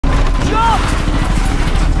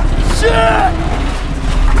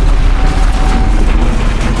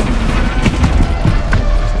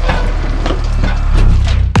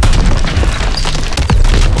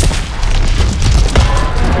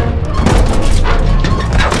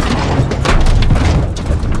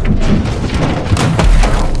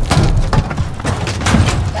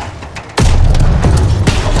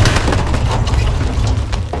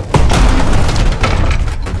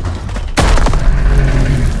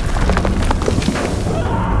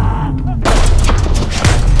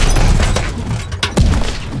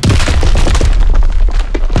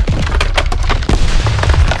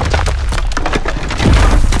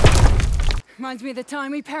Reminds me of the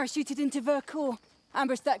time we parachuted into Vercors.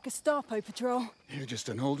 Ambushed that Gestapo patrol. You're just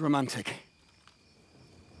an old romantic.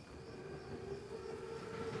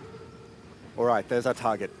 All right, there's our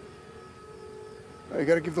target. Oh, you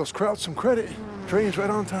gotta give those Krauts some credit. Train's right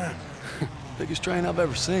on time. Biggest train I've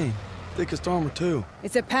ever seen. Thickest armor, too.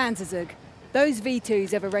 It's a Panzerzug. Those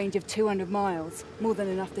V2s have a range of 200 miles. More than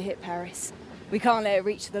enough to hit Paris. We can't let it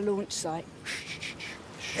reach the launch site.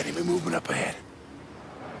 Enemy movement up ahead.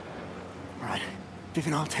 All right,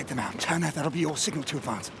 Vivian, I'll take them out. Turner, that'll be your signal to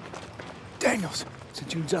advance. Daniels,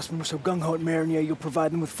 since you and Zussman were so gung-ho at Marinier, you'll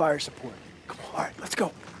provide them with fire support. Come on, all right, let's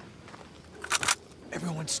go.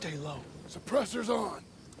 Everyone stay low. Suppressors on.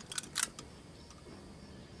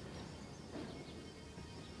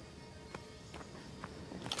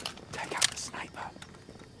 Take out the sniper.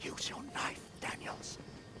 Use your knife, Daniels.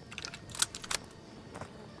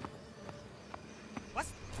 What?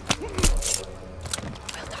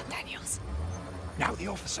 Well done, Daniels. Now the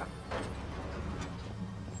officer.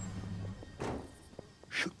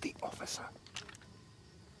 Shoot the officer.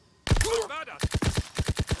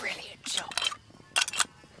 Brilliant shot.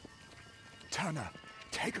 Turner,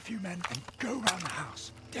 take a few men and go round the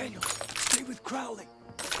house. Daniels, stay with Crowley.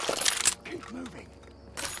 Keep moving.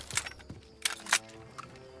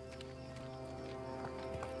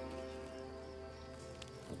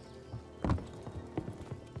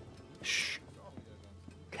 Shh.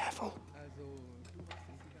 Careful.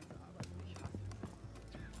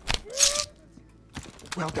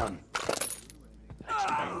 Well done.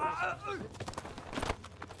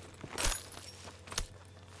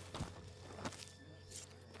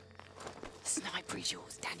 Sniper is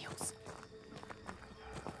yours, Daniels.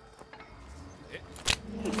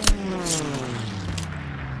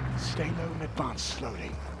 Stay low and advance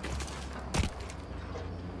slowly.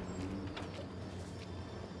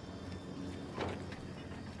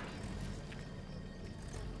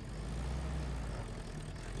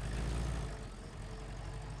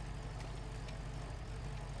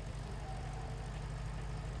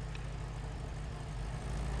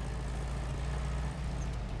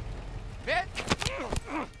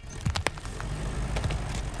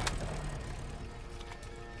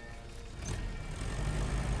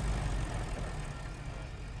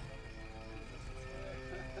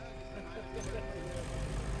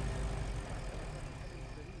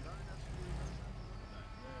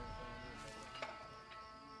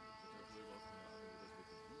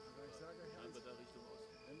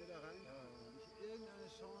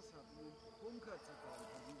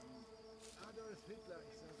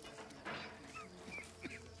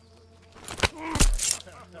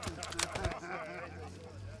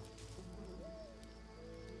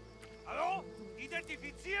 Hallo?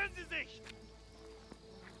 Identifizieren Sie sich!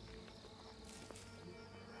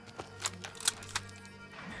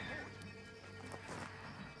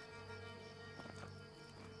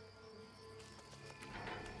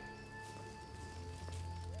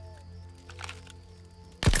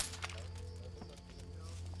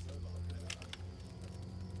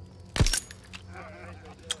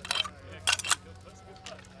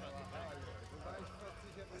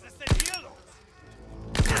 Was ist denn hier los?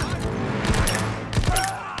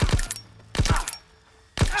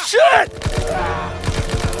 Shit!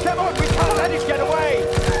 Come on, we can't let it get away!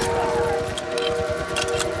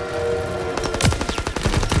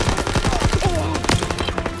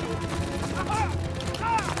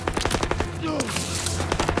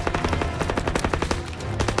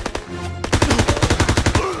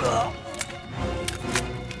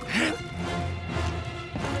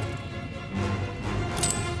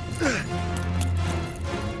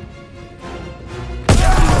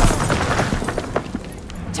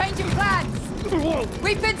 Changing plans!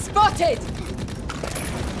 We've been spotted!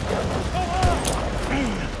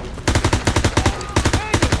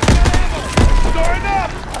 Storing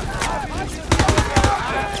up!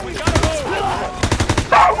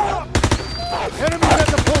 Enemies at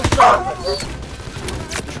the post office!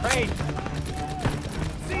 Train!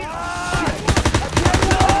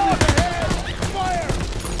 Fire!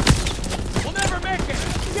 We'll never make it!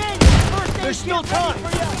 There's still time!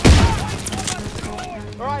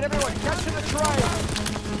 All right, everyone, catch to the train!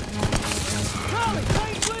 Charlie,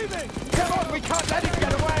 train's leaving! Come on, we can't let it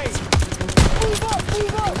get away! Move up,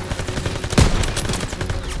 move up!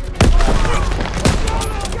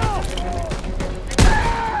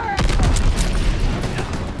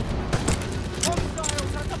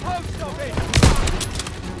 Hostiles at the post office!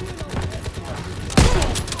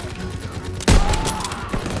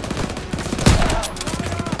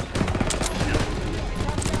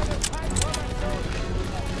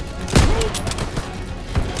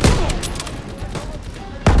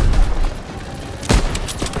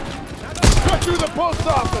 through the post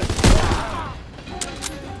office!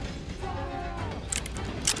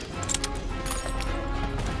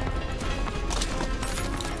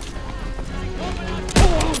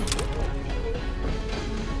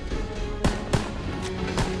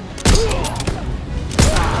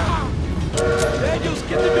 Daniels,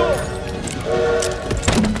 get the door!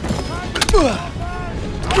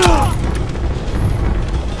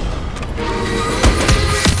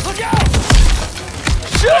 Look out!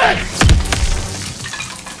 Shit!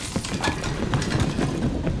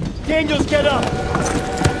 Daniels, get up!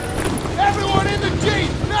 Everyone in the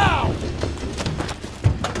Jeep, now!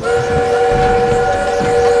 We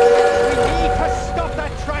need to stop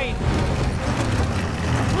that train!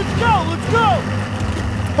 Let's go, let's go!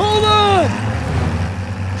 Hold on!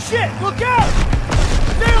 Shit, look out!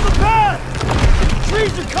 Stay on the path!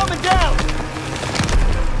 Trees are coming down!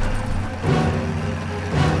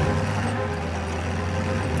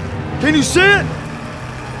 Can you see it?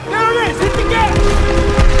 There it is! Hit the gas!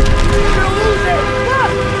 We're gonna lose it!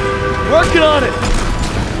 What? Working on it!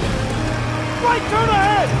 Right turn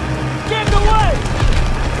ahead! Get in the way!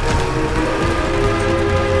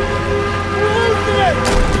 We're losing it!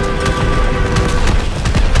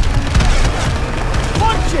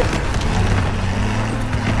 Punch it!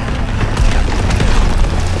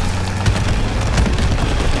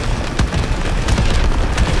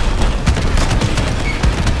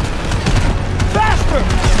 Faster!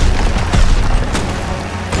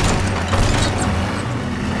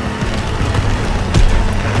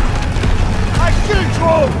 I should have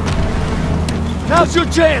drove! Now's your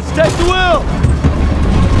chance! Take the wheel!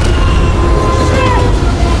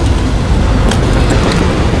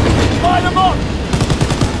 Line them up!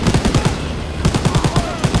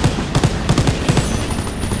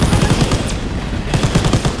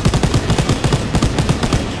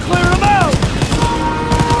 Clear them out!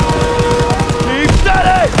 Keep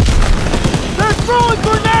steady! They're throwing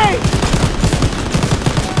grenades!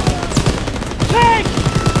 Tank!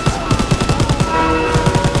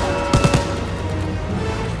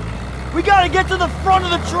 We gotta get to the front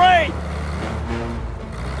of the train!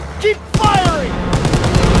 Keep firing!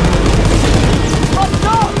 Up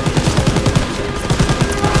top!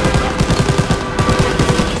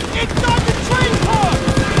 Inside the train car!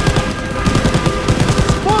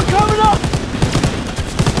 More coming up!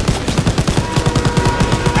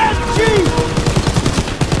 SG!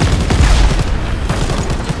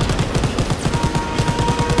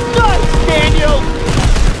 Nice, Daniel!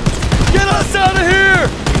 Get us out of here!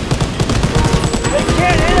 They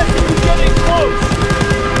can't hit us if we get in close!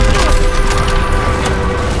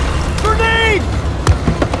 Grenade!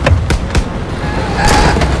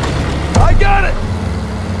 I got it!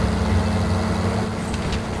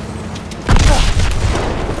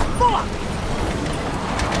 Fuck!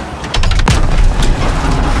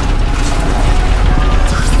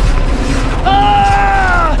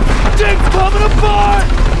 Ah! Thing's coming apart!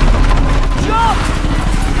 Jump!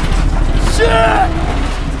 Shit!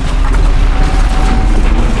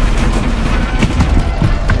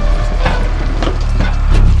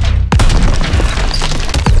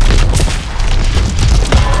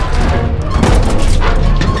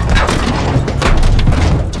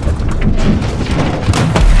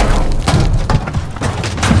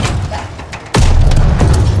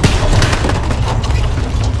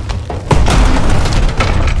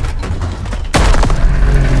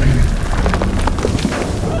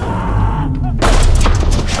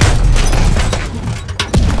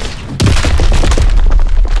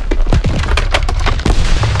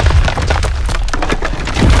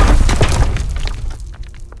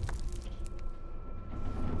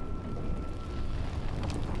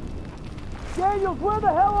 Daniels, where the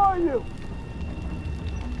hell are you?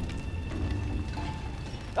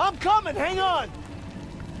 I'm coming, hang on!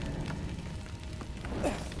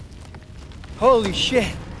 Holy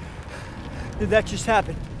shit. Did that just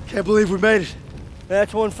happen? Can't believe we made it.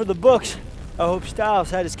 That's one for the books. I hope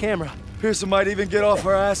Stiles had his camera. Pearson might even get off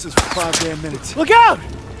our asses for 5 damn minutes. Look out!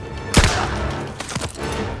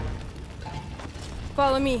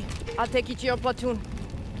 Follow me. I'll take you to your platoon.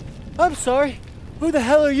 I'm sorry. Who the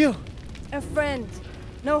hell are you? A friend.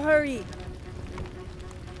 No hurry.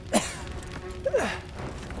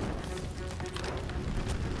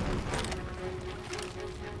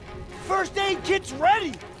 First aid kit's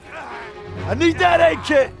ready! I need that aid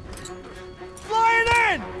kit! Flying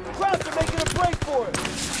in! Crowds are making a break for it!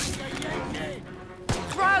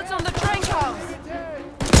 Crowds on the train cars!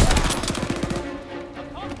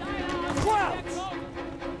 Crowds!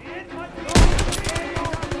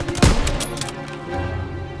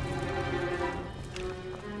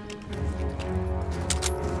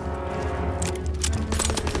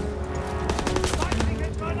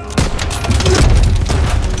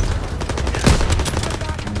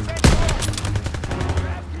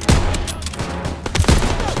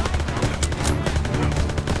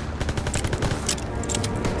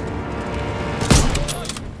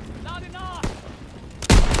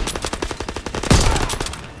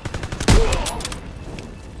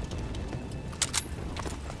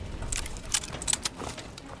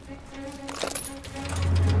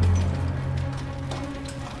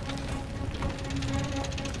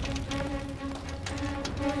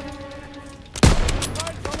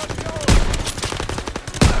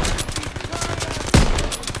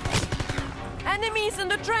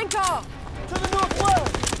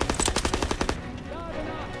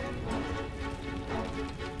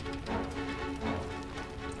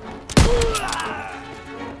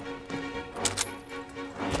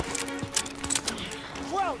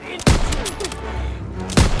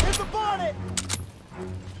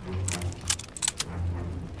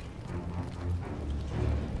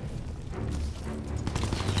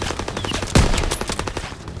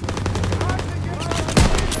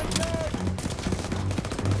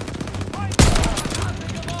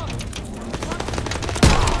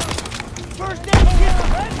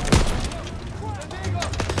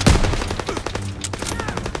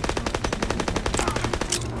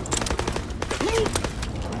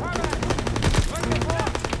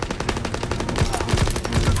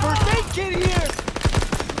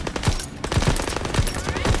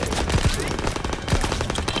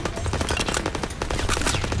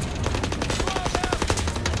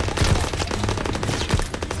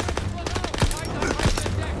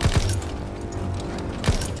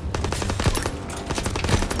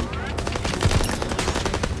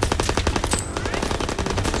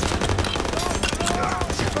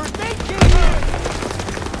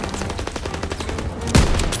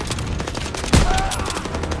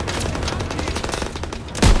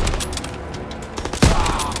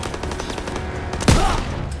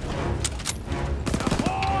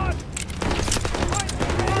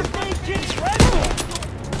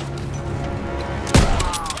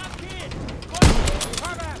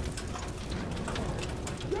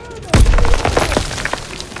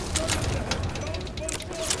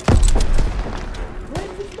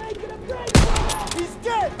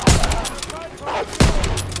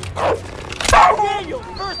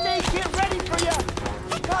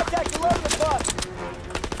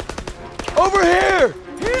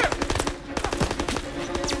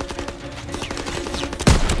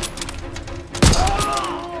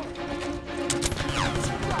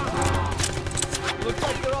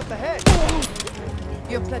 ahead.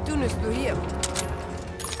 Your platoon is through here.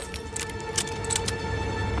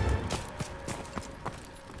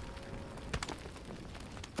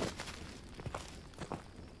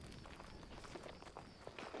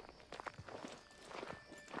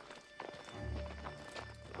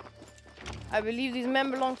 I believe these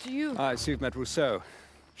men belong to you. I've met Rousseau.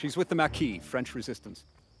 She's with the Maquis, French resistance.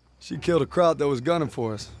 She killed a crowd that was gunning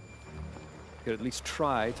for us. Could at least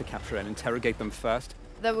try to capture and interrogate them first.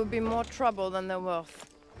 There would be more trouble than they're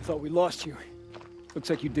worth. I thought we lost you. Looks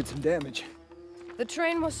like you did some damage. The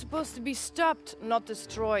train was supposed to be stopped, not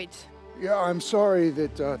destroyed. Yeah, I'm sorry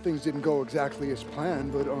that things didn't go exactly as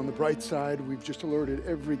planned, but on the bright side, we've just alerted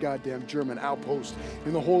every goddamn German outpost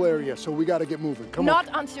in the whole area, so we gotta get moving. Come on.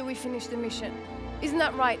 Not until we finish the mission. Isn't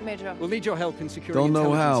that right, Major? We'll need your help in securing Don't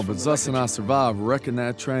know how, intelligence but from the Zus and I wreckage. survived wrecking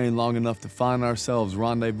that train long enough to find ourselves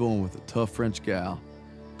rendezvousing with a tough French gal.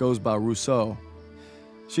 Goes by Rousseau.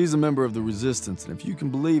 She's a member of the Resistance, and if you can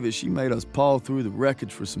believe it, she made us paw through the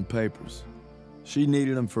wreckage for some papers. She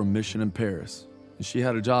needed them for a mission in Paris, and she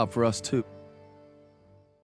had a job for us too.